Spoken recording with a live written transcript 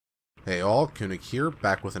Hey all, Kunik here,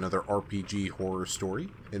 back with another RPG horror story.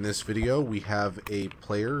 In this video, we have a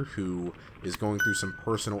player who is going through some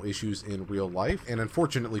personal issues in real life, and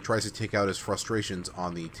unfortunately tries to take out his frustrations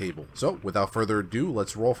on the table. So, without further ado,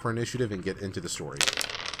 let's roll for initiative and get into the story.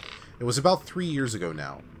 It was about 3 years ago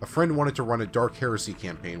now. A friend wanted to run a Dark Heresy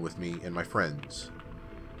campaign with me and my friends.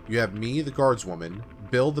 You have me, the guardswoman,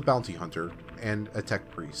 Bill the bounty hunter, and a tech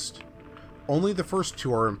priest. Only the first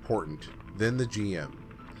two are important, then the GM.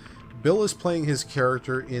 Bill is playing his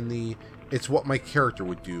character in the "it's what my character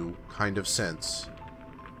would do" kind of sense,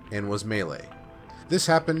 and was melee. This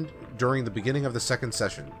happened during the beginning of the second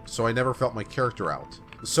session, so I never felt my character out.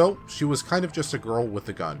 So, she was kind of just a girl with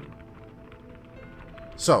a gun.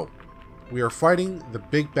 So, we are fighting the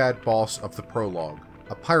big bad boss of the prologue,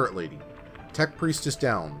 a pirate lady. Tech priest is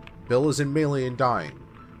down, Bill is in melee and dying.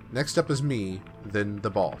 Next up is me, then the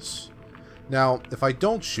boss. Now, if I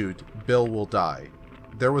don't shoot, Bill will die.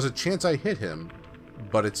 There was a chance I hit him,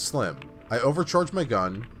 but it's slim. I overcharge my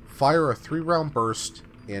gun, fire a 3-round burst,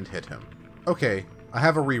 and hit him. Okay, I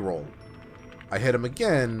have a reroll. I hit him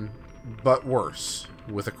again, but worse,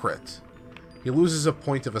 with a crit. He loses a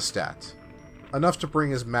point of a stat, enough to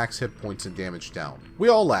bring his max hit points and damage down. We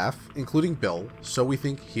all laugh, including Bill, so we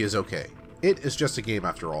think he is okay. It is just a game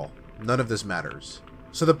after all. None of this matters.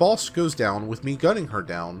 So the boss goes down with me gunning her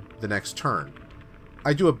down the next turn.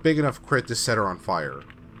 I do a big enough crit to set her on fire.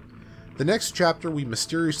 The next chapter, we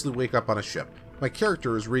mysteriously wake up on a ship. My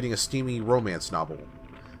character is reading a steamy romance novel.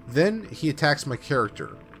 Then, he attacks my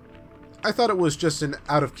character. I thought it was just an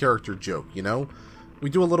out-of-character joke, you know? We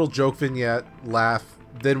do a little joke vignette, laugh,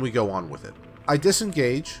 then we go on with it. I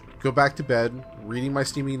disengage, go back to bed, reading my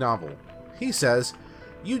steamy novel. He says,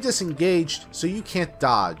 "You disengaged, so you can't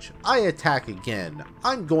dodge. I attack again.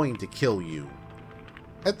 I'm going to kill you."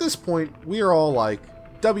 At this point, we are all like,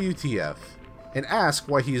 WTF, and ask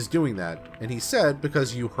why he is doing that, and he said,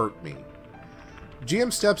 "Because you hurt me."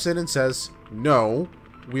 GM steps in and says, "No,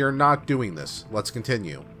 we are not doing this. Let's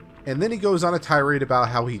continue." And then he goes on a tirade about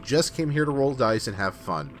how he just came here to roll dice and have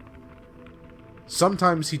fun.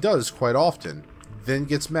 Sometimes he does quite often, then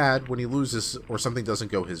gets mad when he loses or something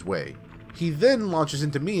doesn't go his way. He then launches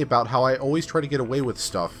into me about how I always try to get away with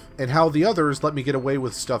stuff, and how the others let me get away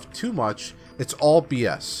with stuff too much. It's all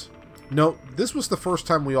BS. No, this was the first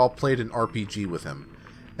time we all played an RPG with him,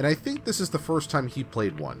 and I think this is the first time he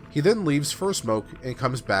played one. He then leaves for a smoke and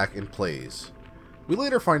comes back and plays. We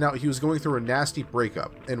later find out he was going through a nasty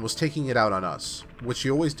breakup and was taking it out on us, which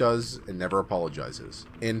he always does and never apologizes.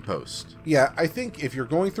 In post. Yeah, I think if you're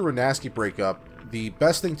going through a nasty breakup, the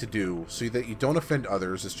best thing to do, so that you don't offend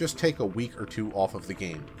others, is just take a week or two off of the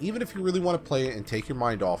game. Even if you really want to play it and take your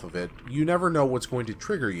mind off of it, you never know what's going to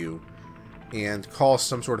trigger you and cause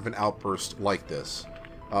some sort of an outburst like this.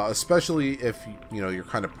 Especially if, you know, you're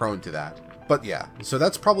kind of prone to that. But yeah, so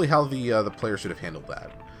that's probably how the player should have handled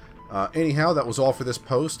that. Anyhow, that was all for this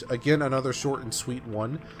post. Again, another short and sweet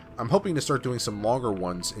one. I'm hoping to start doing some longer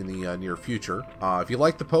ones in the near future. If you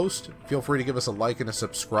like the post, feel free to give us a like and a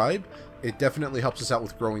subscribe. It definitely helps us out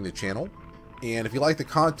with growing the channel. And if you like the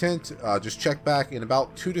content, just check back in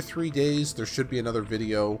about 2 to 3 days. There should be another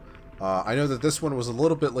video. I know that this one was a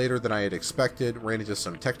little bit later than I had expected. Ran into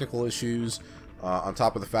some technical issues, on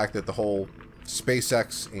top of the fact that the whole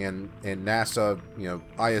SpaceX and NASA, you know,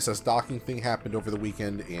 ISS docking thing happened over the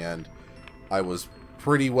weekend, and I was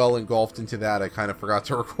pretty well engulfed into that. I kind of forgot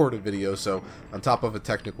to record a video, so on top of a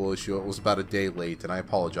technical issue, it was about a day late, and I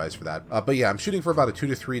apologize for that. But yeah, I'm shooting for about a 2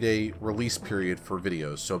 to 3 day release period for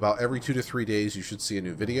videos, so about every 2 to 3 days you should see a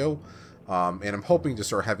new video. And I'm hoping to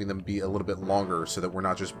start having them be a little bit longer so that we're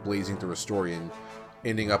not just blazing through a story and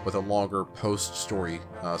ending up with a longer post-story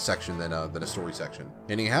section than a story section.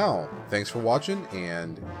 Anyhow, thanks for watching,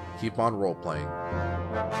 and keep on role-playing.